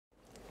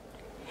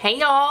Hey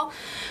y'all,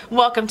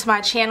 welcome to my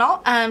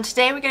channel.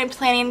 Today we're going to be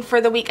planning for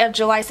the week of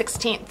July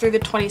 16th through the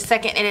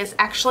 22nd. It is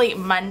actually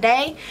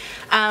Monday.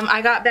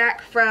 I got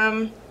back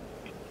from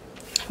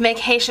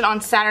vacation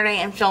on Saturday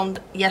and filmed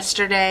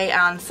yesterday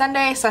on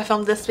Sunday, so I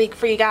filmed this week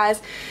for you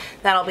guys.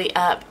 That'll be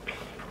up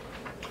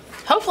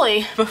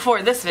hopefully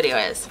before this video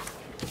is.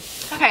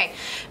 Okay,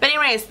 but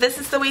anyways, this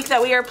is the week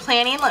that we are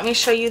planning. Let me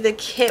show you the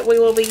kit we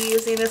will be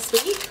using this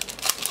week.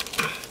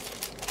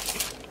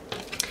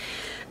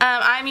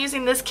 I'm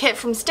using this kit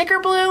from Sticker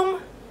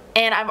Bloom,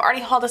 and I've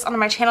already hauled this onto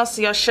my channel,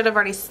 so you should have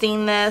already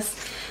seen this.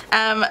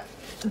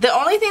 The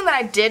only thing that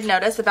I did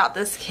notice about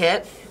this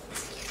kit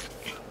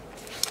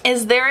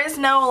is there is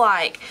no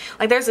like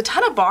there's a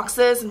ton of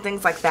boxes and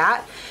things like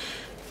that,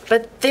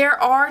 but there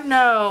are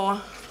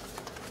no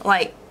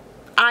like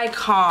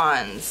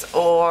icons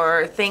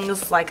or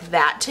things like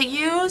that to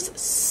use,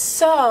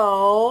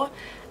 so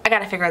I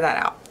gotta figure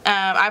that out.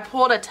 I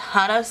pulled a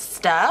ton of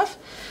stuff,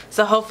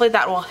 so hopefully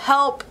that will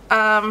help.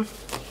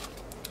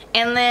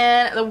 And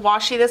then the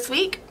washi this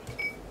week,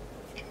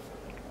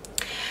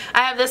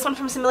 I have this one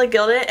from Simply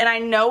Gilded, and I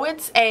know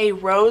it's a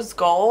rose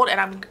gold,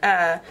 and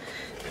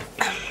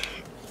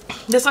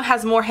this one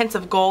has more hints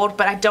of gold,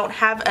 but I don't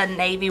have a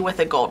navy with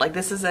a gold. Like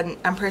this is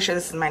I'm pretty sure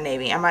this is my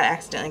navy. I might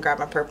accidentally grab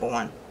my purple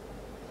one.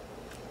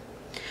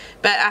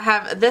 But I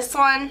have this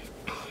one,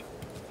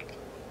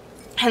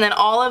 and then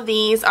all of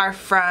these are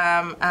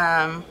from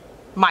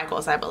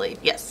Michaels, I believe.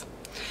 Yes,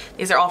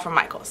 these are all from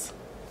Michaels.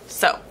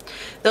 So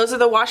those are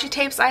the washi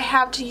tapes I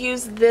have to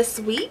use this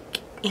week,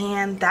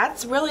 and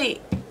that's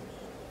really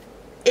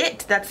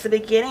it. That's the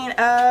beginning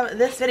of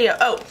this video.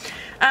 Oh,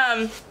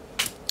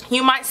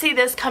 you might see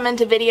this come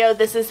into video.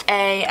 This is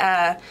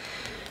a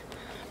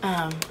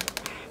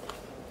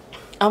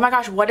oh my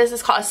gosh, what is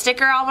this called? A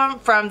sticker album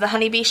from the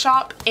Honeybee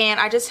shop, and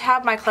I just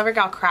have my Clever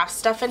Gal Craft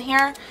stuff in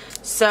here.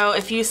 So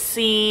if you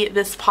see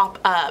this pop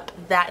up,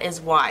 that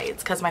is why.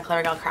 It's because my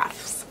Clever Gal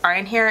Crafts are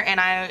in here, and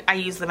I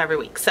use them every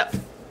week. So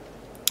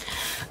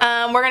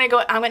I'm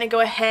gonna go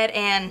ahead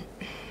and,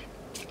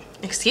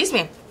 excuse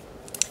me,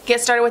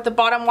 get started with the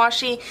bottom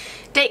washi,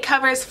 date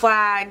covers,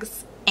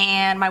 flags,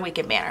 and my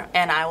weekend banner,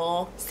 and I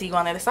will see you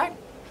on the other side.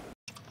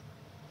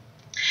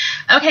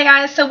 Okay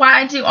guys, so while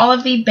I do all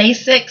of the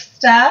basic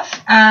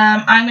stuff,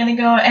 I'm going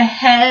to go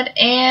ahead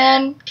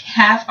and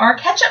have our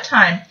catch-up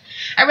time.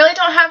 I really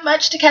don't have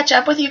much to catch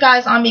up with you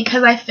guys on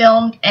because I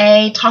filmed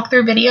a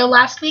talk-through video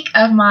last week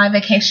of my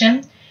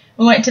vacation.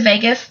 We went to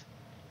Vegas.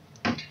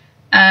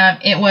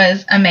 It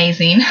was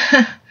amazing.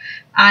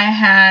 I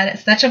had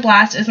such a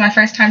blast. It was my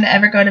first time to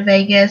ever go to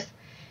Vegas,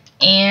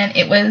 and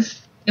it was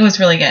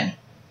really good.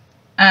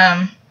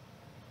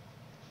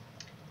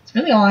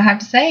 Really all I have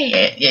to say.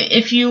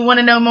 If you want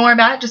to know more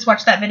about it, just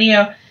watch that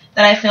video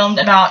that I filmed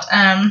about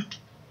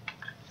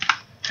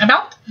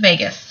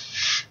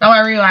Vegas, about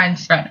my rewind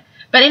spread.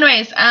 But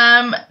anyways,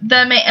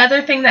 the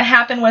other thing that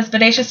happened was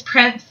Bodacious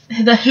Prints,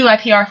 who I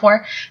PR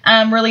for,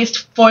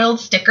 released foiled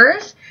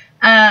stickers,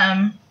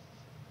 and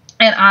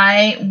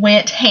I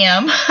went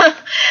ham.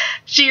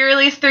 She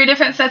released 3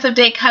 different sets of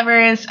date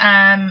covers,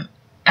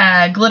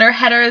 glitter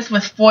headers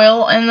with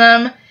foil in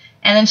them,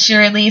 and then she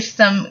released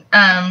some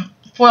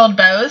foiled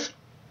bows,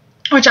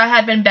 which I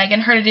had been begging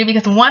her to do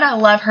because 1, I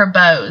love her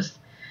bows,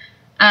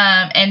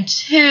 and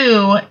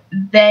 2,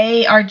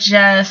 they are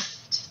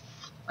just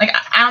like,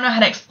 I don't know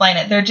how to explain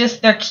it.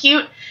 They're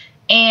cute,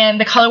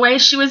 and the colorways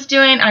she was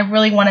doing, I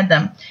really wanted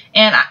them.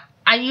 And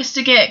I used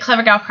to get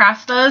Clever Gal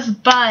Crafts bows,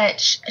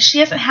 but she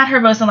hasn't had her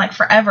bows in like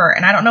forever,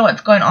 and I don't know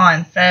what's going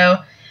on.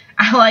 So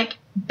I like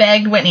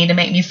begged Whitney to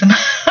make me some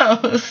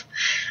bows,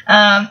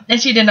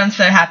 and she did. I'm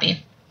so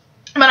happy.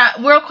 But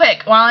real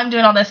quick, while I'm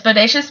doing all this,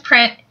 Bodacious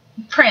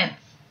Prints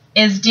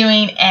is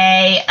doing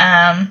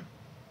a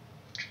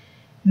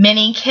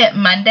mini kit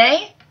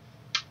Monday.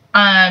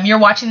 You're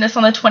watching this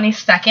on the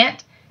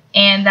 22nd,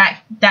 and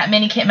that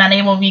mini kit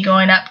Monday will be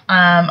going up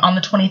on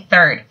the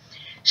 23rd.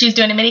 She's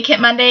doing a mini kit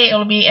Monday.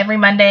 It'll be every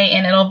Monday,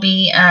 and it'll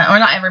be, or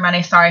not every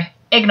Monday, sorry.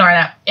 Ignore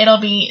that. It'll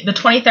be the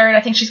 23rd.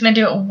 I think she's going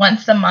to do it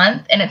once a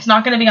month, and it's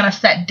not going to be on a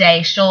set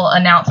day. She'll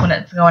announce when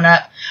it's going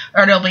up,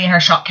 or it'll be in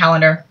her shop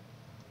calendar.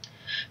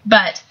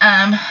 But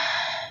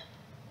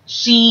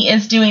she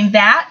is doing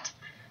that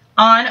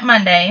on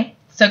Monday,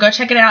 so go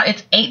check it out.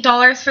 It's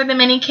 $8 for the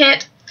mini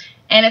kit,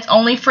 and it's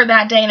only for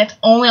that day, and it's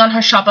only on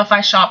her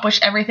Shopify shop,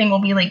 which everything will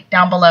be linked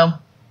down below.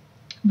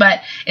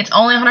 But it's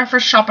only on her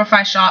first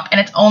Shopify shop, and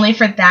it's only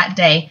for that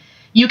day.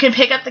 You can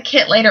pick up the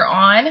kit later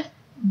on,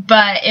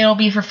 but it'll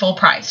be for full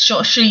price.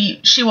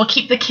 She will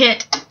keep the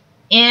kit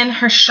in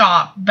her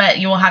shop, but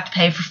you will have to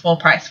pay for full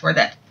price for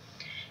that.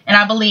 And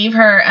I believe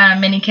her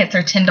mini kits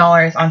are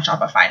 $10 on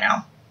Shopify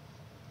now.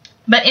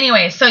 But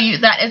anyway, so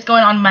that is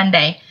going on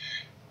Monday.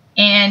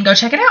 And go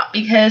check it out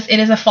because it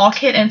is a fall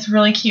kit and it's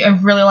really cute. I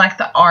really like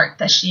the art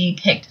that she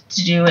picked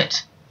to do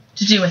with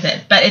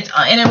it. But it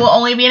will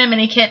only be in a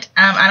mini kit.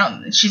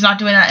 She's not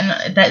doing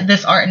that in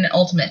this art in an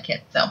ultimate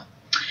kit. So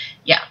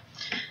yeah.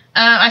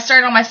 I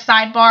started on my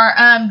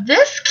sidebar.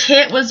 This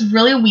kit was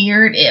really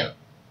weird.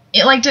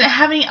 it like didn't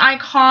have any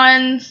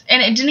icons,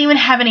 and it didn't even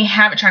have any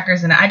habit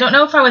trackers in it. I don't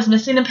know if I was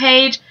missing a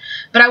page,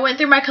 but I went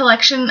through my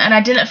collection and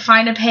I didn't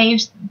find a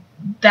page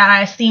that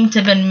I seemed to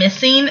have been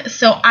missing,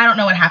 so I don't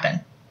know what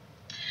happened.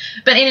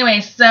 But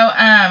anyway, so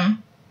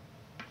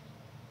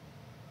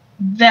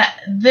that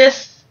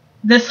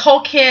this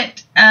whole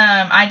kit,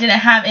 I didn't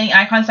have any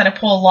icons that I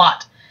pull a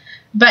lot.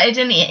 But it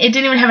didn't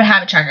even have a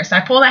habit tracker. So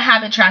I pulled that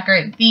habit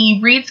tracker. The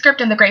Read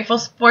script and the Grateful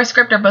For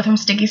script are both from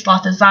Sticky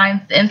Sloth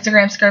Designs. The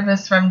Instagram script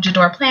is from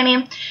Jador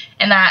Planning.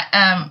 And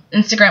that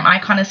Instagram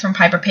icon is from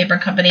Piper Paper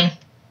Company.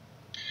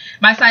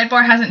 My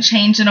sidebar hasn't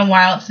changed in a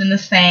while. It's been the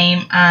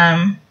same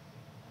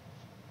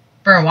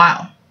for a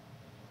while.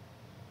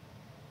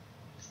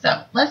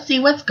 So let's see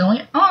what's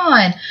going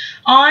on.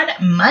 On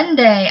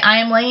Monday, I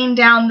am laying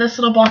down this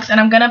little box, and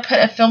I'm going to put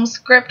a film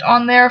script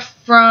on there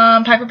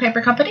from Piper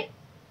Paper Company.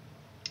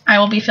 I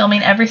will be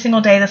filming every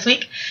single day this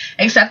week,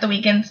 except the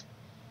weekends.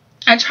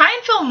 I try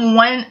and film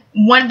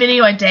one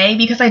video a day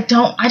because I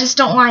just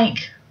don't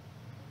like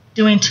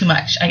doing too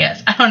much, I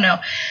guess. I don't know.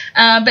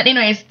 But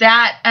anyways,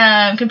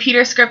 that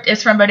computer script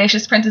is from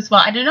Bodacious Prints as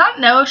well. I do not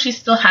know if she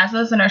still has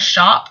those in her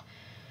shop,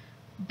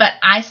 but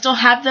I still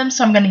have them,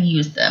 so I'm going to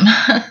use them.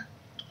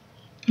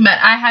 But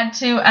I had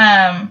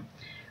to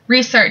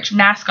research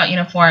mascot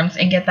uniforms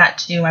and get that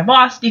to my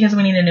boss because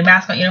we need a new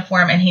mascot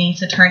uniform, and he needs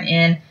to turn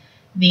in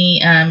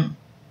the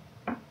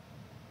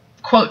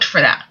quote for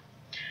that.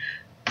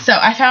 So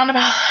I found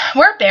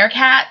we're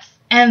Bearcats,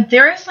 and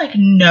there is like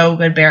no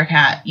good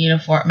Bearcat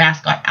uniform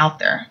mascot out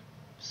there.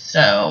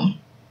 So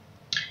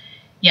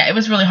yeah, it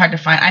was really hard to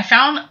find. I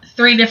found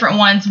 3 different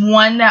ones.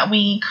 One that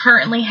we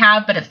currently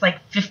have, but it's like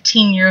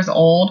 15 years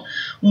old.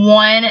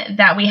 One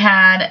that we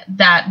had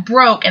that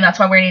broke, and that's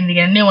why we're needing to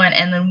get a new one.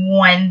 And then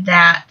one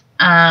that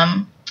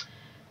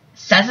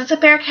says it's a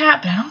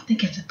Bearcat, but I don't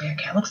think it's a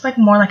Bearcat. It looks like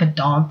more like a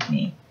dog to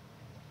me.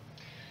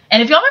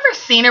 And if y'all have ever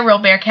seen a real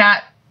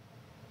Bearcat,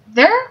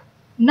 they're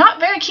not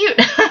very cute.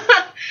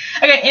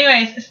 Okay,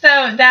 anyways,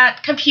 so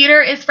that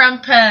computer is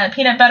from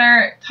Peanut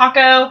Butter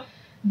Taco.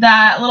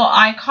 That little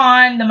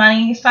icon, the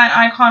money sign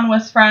icon,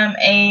 was from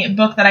a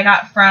book that I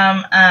got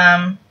from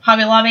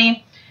Hobby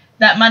Lobby.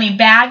 That money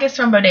bag is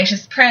from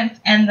Bodacious Prints,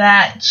 and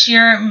that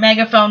cheer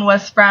megaphone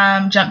was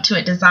from Jump To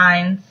It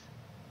Designs.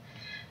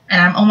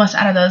 And I'm almost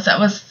out of those.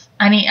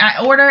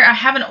 I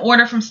have an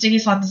order from Sticky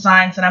Sloth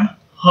Designs that I'm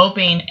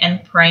hoping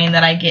and praying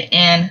that I get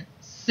in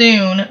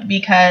soon,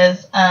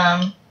 because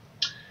I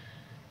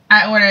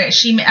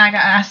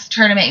asked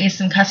her to make me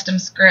some custom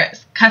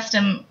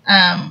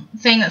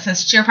thing that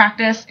says cheer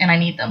practice, and I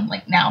need them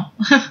like now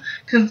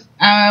because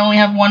I only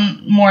have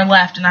one more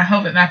left, and I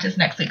hope it matches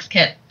next week's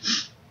kit.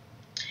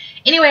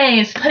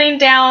 Anyways, putting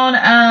down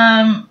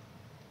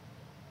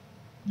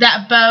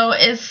that bow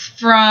is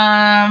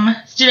from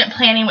Student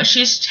Planning, which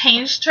she's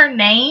changed her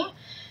name.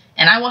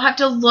 And I will have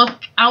to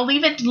look. I'll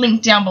leave it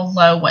linked down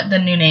below what the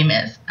new name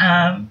is.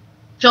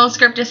 Film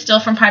script is still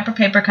from Piper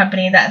Paper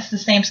Company. That's the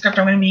same script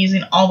I'm going to be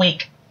using all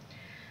week.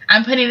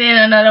 I'm putting in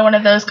another one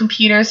of those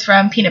computers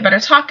from Peanut Butter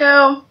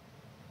Taco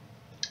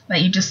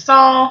that you just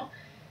saw.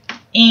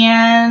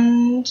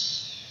 And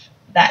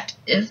that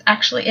is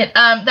actually it.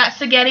 That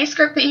spaghetti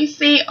script that you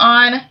see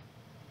on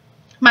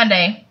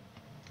Monday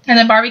and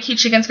the barbecue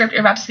chicken script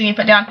you're about to see me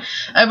put down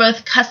are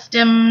both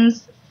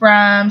customs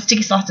from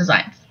Sticky Sloth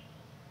Designs.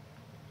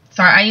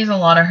 Sorry, I use a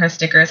lot of her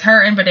stickers.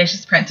 Her and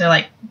Bodacious Prints are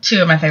like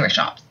 2 of my favorite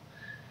shops.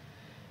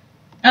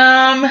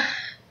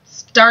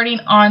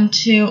 Starting on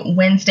to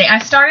Wednesday. I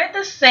started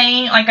the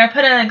same, like I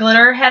put a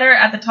glitter header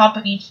at the top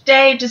of each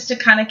day just to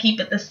kind of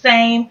keep it the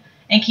same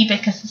and keep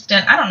it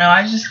consistent. I don't know,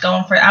 I was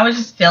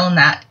just feeling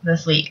that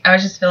this week. I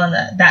was just feeling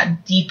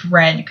that deep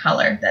red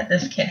color that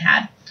this kit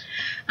had.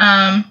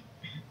 And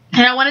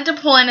I wanted to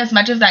pull in as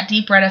much of that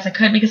deep red as I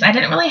could because I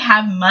didn't really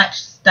have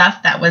much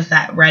stuff that was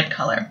that red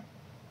color.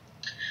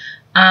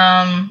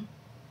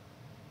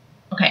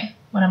 Okay,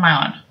 what am I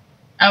on?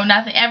 Oh,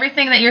 nothing.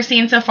 Everything that you're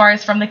seeing so far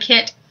is from the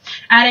kit.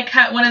 I had to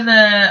cut one of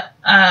the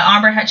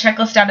ombre hat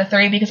checklist down to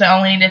 3 because I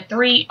only needed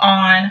 3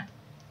 on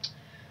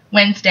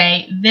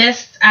Wednesday.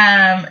 This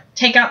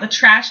Take Out the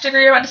Trash sticker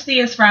you're about to see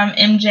is from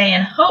MJ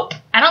and Hope.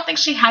 I don't think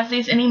she has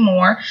these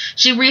anymore.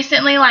 She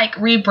recently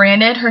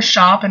rebranded her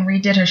shop and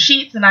redid her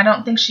sheets, and I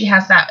don't think she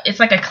has that.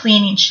 It's like a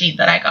cleaning sheet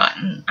that I got,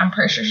 and I'm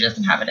pretty sure she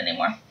doesn't have it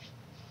anymore.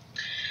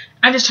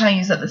 I'm just trying to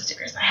use up the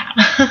stickers I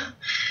have.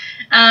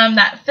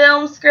 That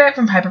film script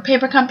from Piper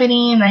Paper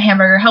Company and the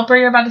hamburger helper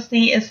you're about to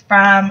see is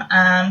from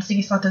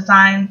Sticky Sloth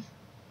Designs.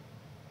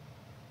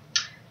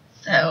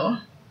 So,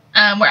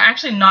 we're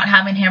actually not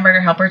having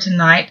hamburger helper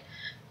tonight.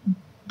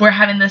 We're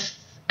having this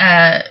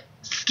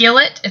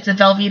skillet. It's a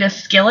Velveeta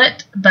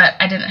skillet, but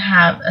I didn't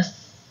have a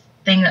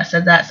thing that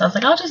said that, so I was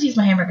like, I'll just use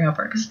my hamburger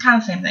helper because it's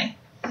kind of the same thing.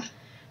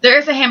 There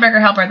is a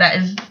hamburger helper that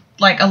is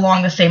like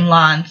along the same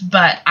lines,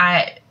 but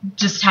I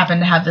just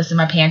happened to have this in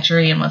my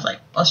pantry and was like,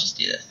 let's just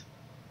do this.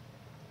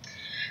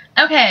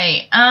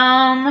 Okay,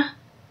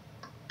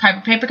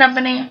 Piper Paper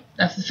Company,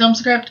 that's the film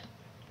script.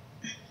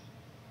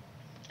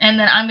 And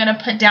then I'm going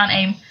to put down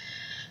a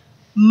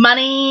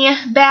money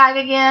bag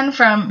again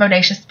from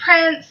Bodacious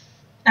Prints.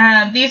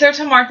 These are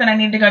to mark that I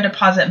need to go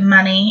deposit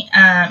money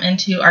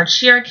into our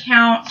cheer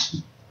account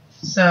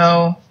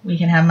so we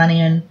can have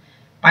money and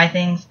buy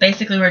things.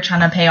 Basically, we're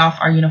trying to pay off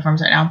our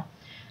uniforms right now.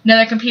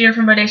 Another computer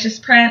from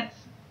Bodacious Prints.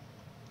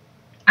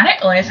 I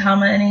didn't realize how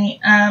many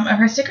of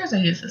her stickers I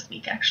used this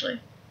week, actually.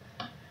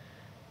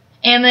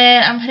 And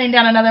then I'm putting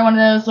down another one of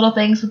those little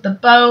things with the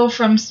bow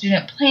from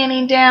Student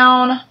Planning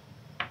down.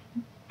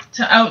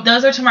 Oh,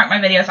 those are to mark my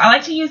videos. I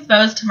like to use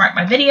bows to mark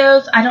my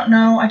videos. I don't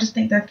know. I just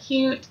think they're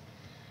cute.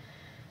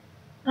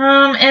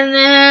 And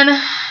then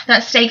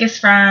that steak is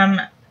from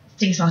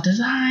Sticky Salt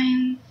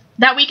Designs.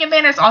 That weekend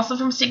banner is also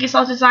from Sticky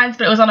Salt Designs,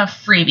 but it was on a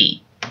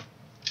freebie.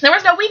 There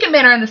was no weekend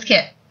banner in this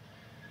kit.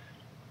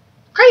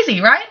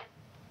 Crazy, right?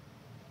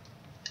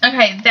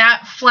 Okay,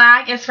 that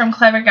flag is from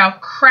Clever Gal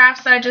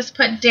Crafts that I just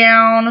put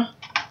down.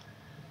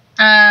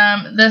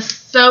 The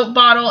soap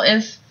bottle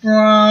is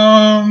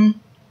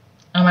from,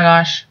 oh my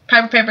gosh,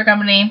 Piper Paper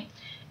Company.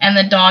 And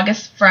the dog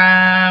is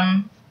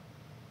from,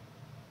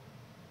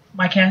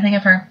 why can't I think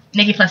of her?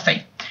 Nikki Plus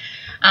 3.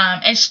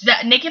 And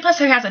Nikki Plus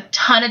 3 has a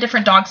ton of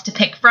different dogs to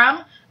pick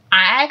from.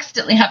 I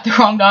accidentally have the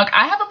wrong dog.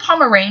 I have a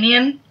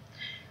Pomeranian,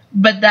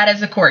 but that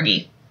is a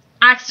Corgi.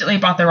 I accidentally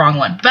bought the wrong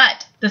one.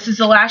 But this is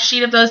the last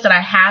sheet of those that I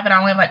have, and I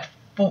only have like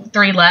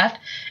 3 left,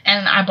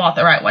 and I bought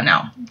the right one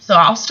now. So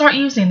I'll start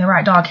using the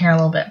right dog hair a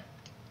little bit.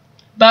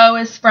 Bow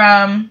is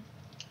from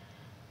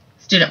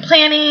Student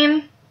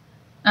Planning.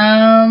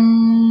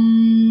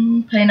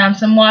 Putting down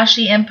some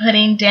washi and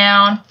putting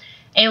down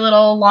a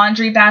little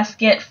laundry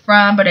basket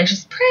from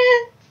Bodacious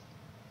Prints.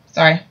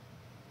 Sorry.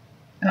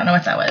 I don't know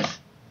what that was.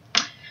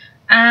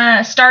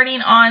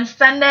 Starting on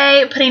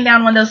Sunday, putting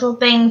down one of those little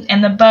things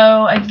and the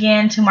bow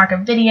again to mark a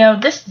video.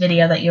 This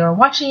video that you're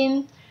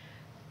watching.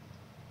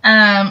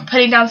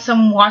 Putting down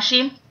some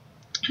washi.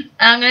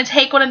 I'm going to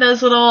take one of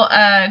those little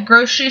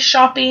grocery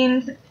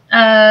shopping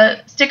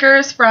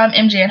stickers from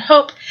MJ and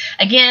Hope.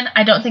 Again,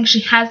 I don't think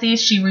she has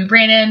these. She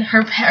rebranded.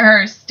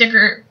 Her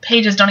sticker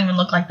pages don't even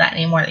look like that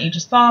anymore that you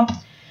just saw.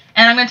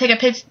 And I'm going to take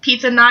a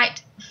pizza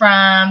night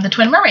from the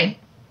Twin Mermaids.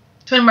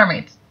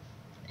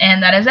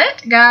 And that is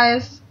it,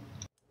 guys.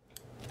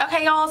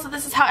 Okay, y'all, so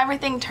this is how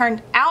everything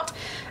turned out.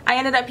 I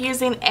ended up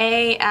using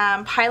a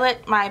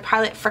my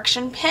Pilot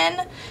friction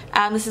pen.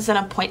 This is in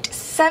a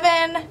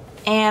 0.7,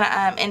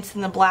 and it's in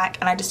the black,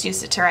 and I just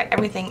used it to write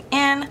everything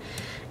in.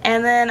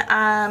 And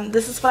then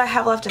this is what I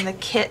have left in the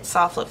kit, so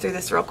I'll flip through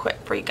this real quick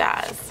for you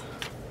guys.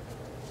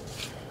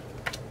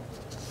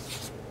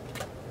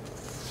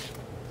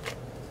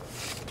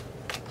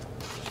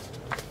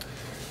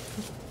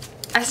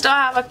 I still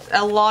have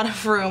a lot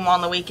of room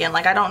on the weekend.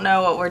 Like, I don't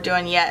know what we're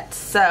doing yet,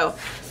 so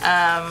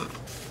I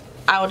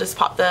will just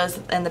pop those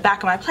in the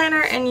back of my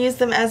planner and use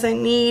them as I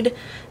need.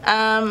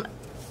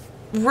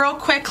 Real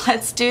quick,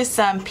 let's do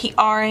some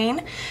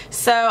PRing.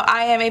 So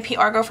I am a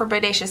PR girl for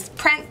Bodacious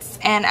Prints,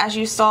 and as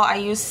you saw, I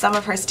used some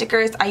of her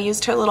stickers. I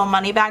used her little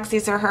money bags.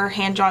 These are her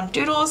hand-drawn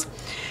doodles.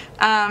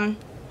 I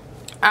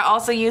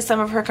also used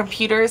some of her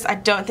computers. I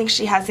don't think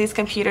she has these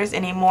computers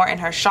anymore in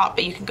her shop,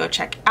 but you can go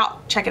check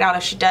it out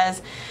if she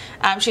does.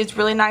 She has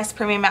really nice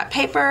premium matte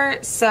paper.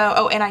 So,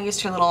 oh, and I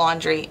used her little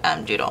laundry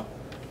doodle.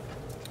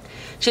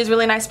 She has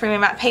really nice premium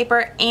matte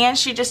paper, and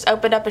she just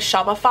opened up a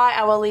Shopify.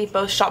 I will leave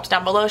both shops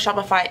down below.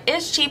 Shopify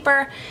is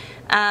cheaper.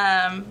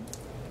 And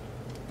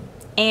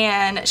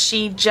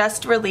she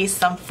just released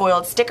some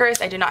foiled stickers.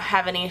 I do not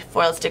have any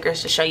foiled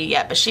stickers to show you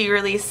yet, but she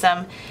released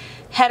some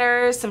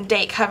headers, some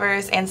date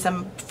covers, and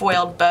some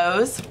foiled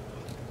bows.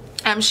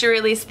 She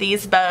released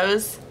these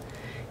bows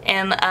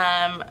in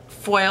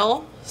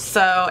foil.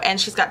 So,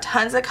 and she's got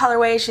tons of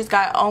colorways. She's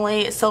got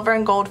only silver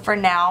and gold for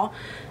now.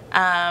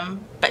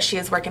 But she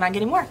is working on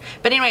getting more.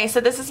 But anyway, so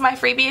this is my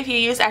freebie. If you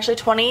use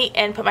Ashley20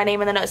 and put my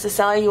name in the notes to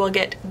seller, you will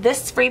get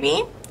this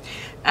freebie.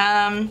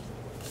 And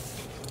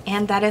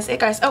that is it,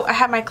 guys. Oh, I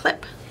have my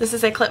clip. This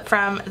is a clip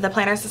from the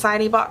Planner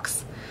Society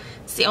box.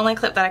 It's the only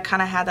clip that I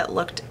kind of had that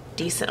looked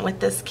decent with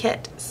this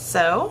kit.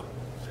 So,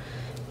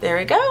 there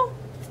we go.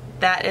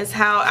 That is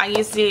how I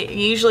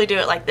usually do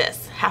it, like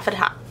this, half and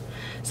half.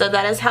 So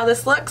that is how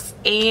this looks,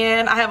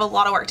 and I have a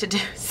lot of work to do,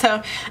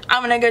 so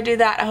I'm gonna go do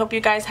that. I hope you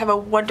guys have a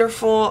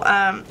wonderful,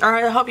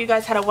 I hope you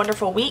guys had a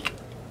wonderful week,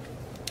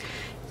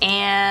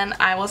 and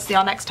I will see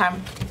y'all next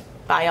time.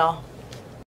 Bye, y'all.